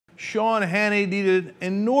Sean Hannity did an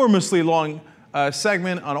enormously long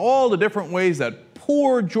segment on all the different ways that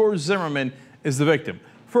poor George Zimmerman is the victim.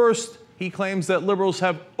 First, he claims that liberals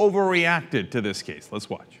have overreacted to this case. Let's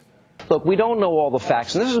watch. Look, we don't know all the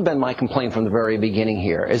facts, and this has been my complaint from the very beginning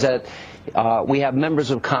here, is that we have members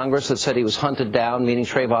of Congress that said he was hunted down, meaning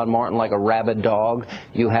Trayvon Martin, like a rabid dog.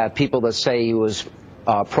 You have people that say he was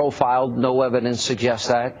profiled. No evidence suggests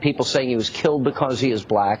that. People saying he was killed because he is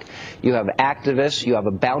black. You have activists. You have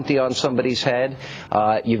a bounty on somebody's head.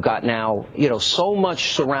 You've got now, so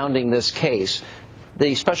much surrounding this case.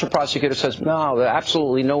 The special prosecutor says, no,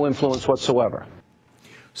 absolutely no influence whatsoever.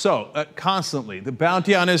 So, constantly, the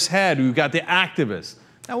bounty on his head, we've got the activists.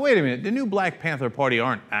 Now, wait a minute, the new Black Panther Party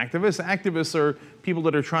aren't activists. Activists are people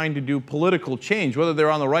that are trying to do political change, whether they're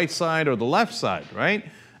on the right side or the left side, right?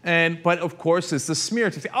 But, of course, it's the smear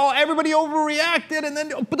to say, oh, everybody overreacted, and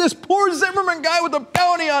then but this poor Zimmerman guy with a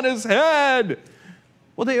bounty on his head.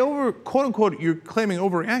 Well, they quote-unquote, you're claiming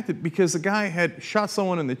overreacted because the guy had shot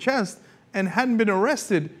someone in the chest and hadn't been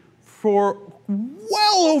arrested for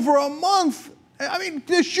well over a month. I mean,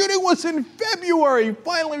 the shooting was in February.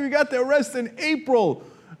 Finally, we got the arrest in April,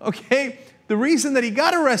 okay? The reason that he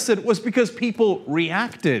got arrested was because people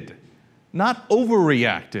reacted, not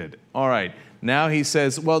overreacted. All right, now he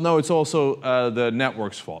says, well, no, it's also the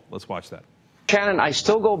network's fault. Let's watch that. Shannon, I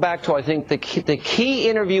still go back to, I think, the key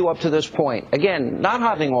interview up to this point. Again, not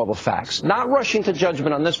having all the facts, not rushing to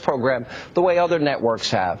judgment on this program the way other networks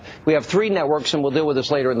have. We have 3 networks, and we'll deal with this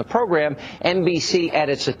later in the program. NBC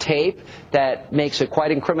edits a tape that makes it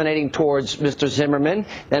quite incriminating towards Mr. Zimmerman.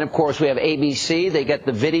 Then, of course, we have ABC. They get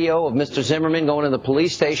the video of Mr. Zimmerman going to the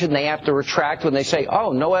police station. They have to retract when they say,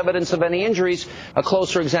 oh, no evidence of any injuries. A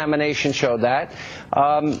closer examination showed that.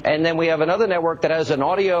 And then we have another network that has an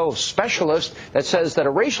audio specialist that says that a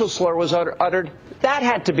racial slur was uttered. That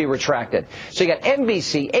had to be retracted. So you got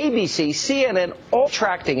NBC, ABC, CNN all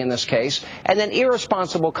retracting in this case, and then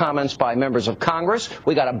irresponsible comments by members of Congress.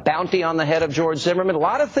 We got a bounty on the head of George Zimmerman. A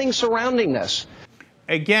lot of things surrounding this.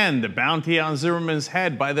 Again, the bounty on Zimmerman's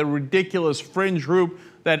head by the ridiculous fringe group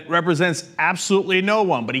that represents absolutely no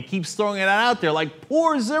one, but he keeps throwing it out there like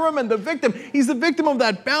poor Zimmerman, the victim. He's the victim of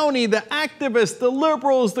that bounty, the activists, the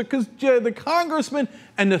liberals, the congressmen,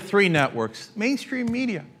 and the 3 networks, mainstream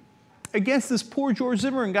media, against this poor George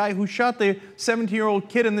Zimmerman guy who shot the 17-year-old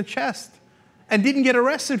kid in the chest and didn't get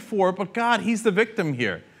arrested for it, but God, he's the victim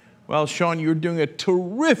here. Well, Sean, you're doing a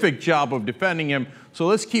terrific job of defending him, so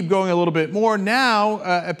let's keep going a little bit more. Now,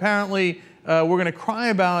 apparently, we're going to cry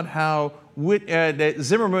about how that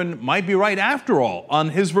Zimmerman might be right after all on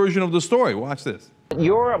his version of the story. Watch this.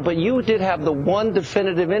 But you did have the one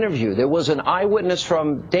definitive interview. There was an eyewitness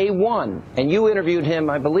from day one, and you interviewed him,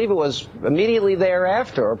 I believe it was immediately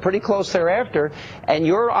thereafter, or pretty close thereafter, and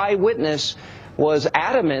your eyewitness was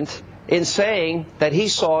adamant in saying that he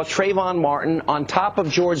saw Trayvon Martin on top of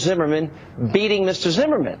George Zimmerman beating Mr.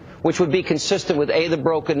 Zimmerman, which would be consistent with A, the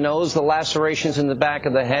broken nose, the lacerations in the back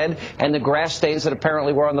of the head, and the grass stains that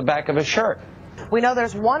apparently were on the back of his shirt. We know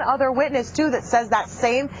there's one other witness, too, that says that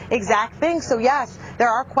same exact thing. So, yes, there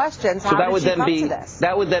are questions. So that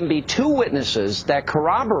would then be 2 witnesses that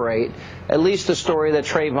corroborate at least the story that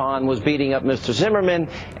Trayvon was beating up Mr. Zimmerman.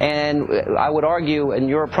 And I would argue, and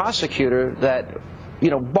you're a prosecutor, that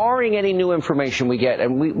barring any new information we get,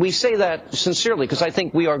 and we say that sincerely because I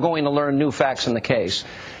think we are going to learn new facts in the case,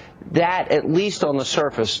 that, at least on the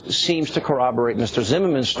surface, seems to corroborate Mr.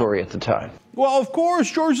 Zimmerman's story at the time. Well, of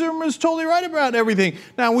course, George Zimmerman's totally right about everything.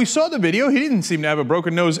 Now, we saw the video. He didn't seem to have a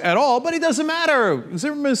broken nose at all, but it doesn't matter.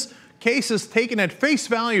 Zimmerman's case is taken at face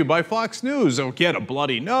value by Fox News. Oh, he had a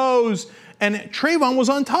bloody nose. And Trayvon was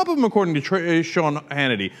on top of him, according to Sean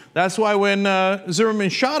Hannity. That's why when Zimmerman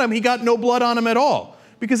shot him, he got no blood on him at all.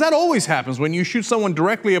 Because that always happens when you shoot someone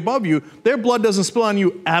directly above you, their blood doesn't spill on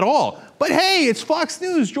you at all. But hey, it's Fox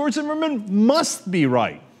News. George Zimmerman must be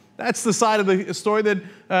right. That's the side of the story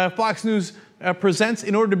that Fox News presents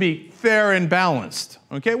in order to be fair and balanced.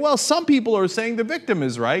 Okay, well, some people are saying the victim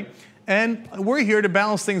is right, and we're here to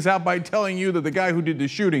balance things out by telling you that the guy who did the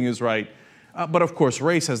shooting is right. But of course,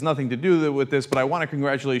 race has nothing to do with this, but I want to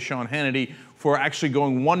congratulate Sean Hannity for actually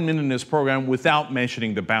going 1 minute in this program without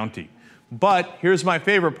mentioning the bounty. But here's my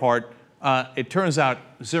favorite part. It turns out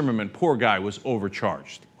Zimmerman, poor guy, was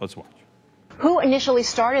overcharged. Let's watch. Who initially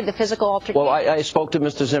started the physical altercation? Well, I spoke to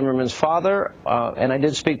Mr. Zimmerman's father, and I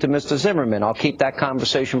did speak to Mr. Zimmerman. I'll keep that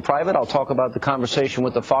conversation private. I'll talk about the conversation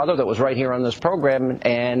with the father that was right here on this program,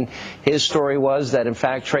 and his story was that, in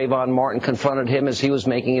fact, Trayvon Martin confronted him as he was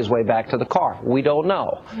making his way back to the car. We don't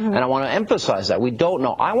know, and I want to emphasize that. We don't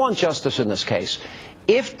know. I want justice in this case.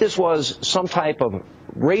 If this was some type of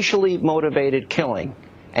racially motivated killing,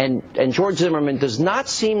 And George Zimmerman does not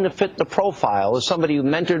seem to fit the profile as somebody who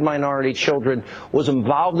mentored minority children, was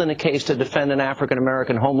involved in a case to defend an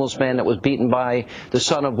African-American homeless man that was beaten by the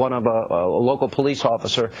son of one of a local police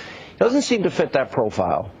officer. He doesn't seem to fit that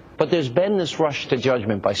profile. But there's been this rush to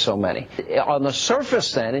judgment by so many. On the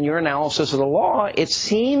surface, then, in your analysis of the law, it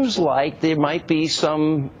seems like there might be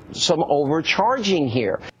some overcharging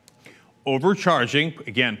here. Overcharging,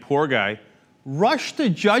 again, poor guy. Rush to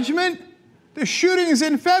judgment? The shooting is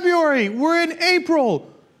in February. We're in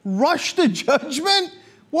April. Rush to judgment?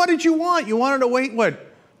 What did you want? You wanted to wait,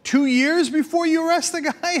 what, 2 years before you arrest the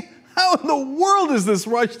guy? How in the world is this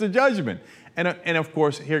rush to judgment? And of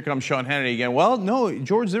course, here comes Sean Hannity again. Well, no,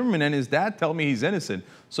 George Zimmerman and his dad tell me he's innocent,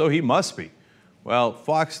 so he must be. Well,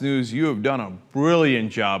 Fox News, you have done a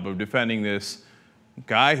brilliant job of defending this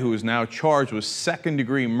guy who is now charged with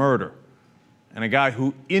second-degree murder, and a guy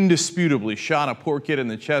who indisputably shot a poor kid in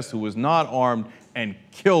the chest who was not armed and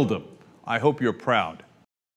killed him. I hope you're proud.